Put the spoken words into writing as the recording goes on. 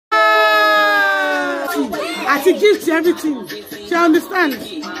As a gift, everything. She understands.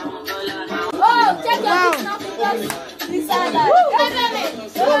 Oh, check out this salad.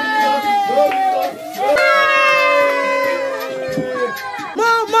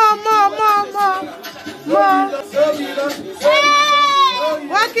 More.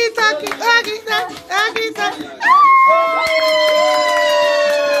 Walkie talkie.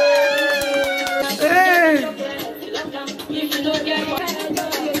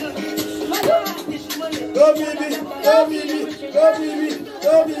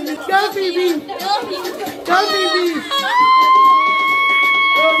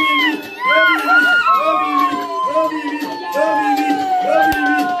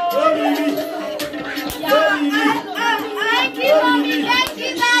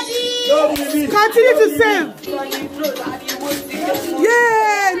 Continue to save.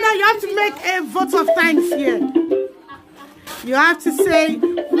 Yeah, now you have to make a vote of thanks here. You have to say,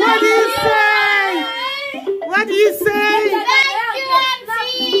 what do you say? What do you say? Thank you,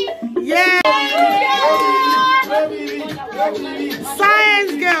 Auntie. Yeah.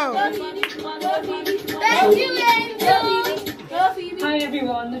 Science girl. Thank you, Angel. Hi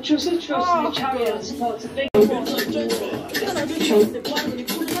everyone, the Trust and the Chariot supports a big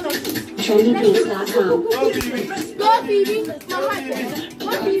trendybeats.com. Go, Phoebe. Go,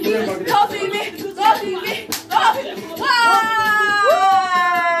 Phoebe. Go, Phoebe. Wow!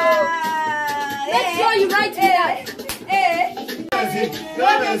 Make sure you write it down.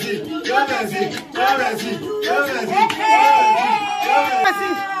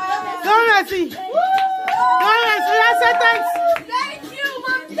 Thanks. Thank you,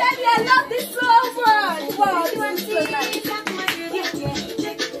 Mom Daddy. I love this so much. Wow, this is so nice.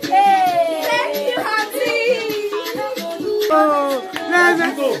 Thank you, Auntie. Oh,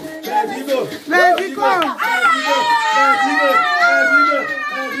 let's go.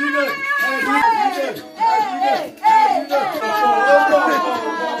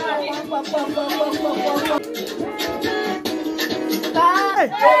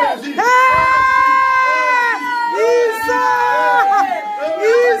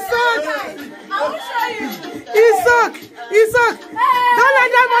 Isaac! Don't let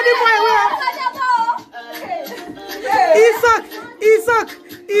that money boy away! Isaac!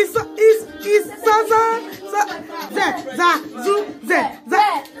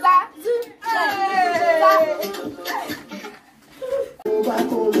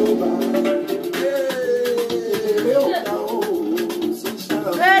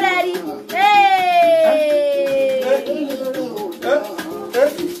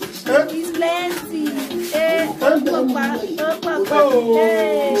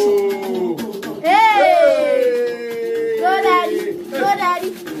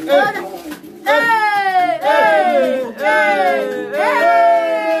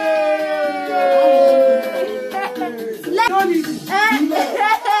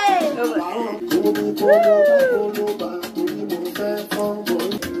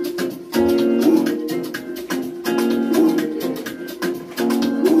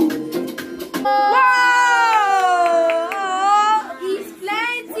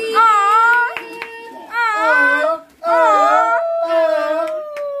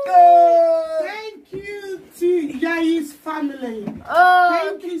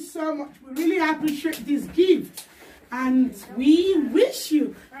 Thank you so much. We really appreciate this gift, and we wish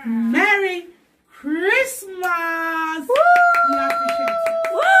you Merry Christmas. Woo! We appreciate it.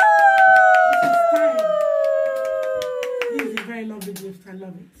 Woo! This is time. This is a very lovely gift. I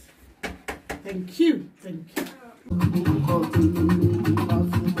love it. Thank you. Thank you.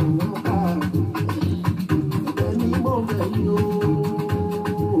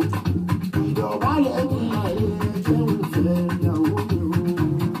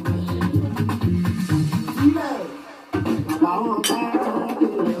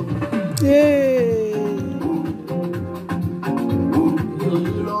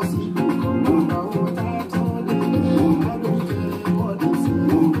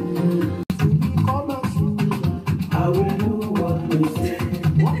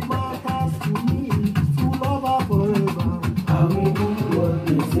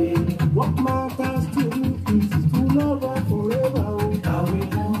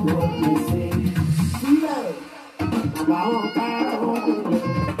 Wow.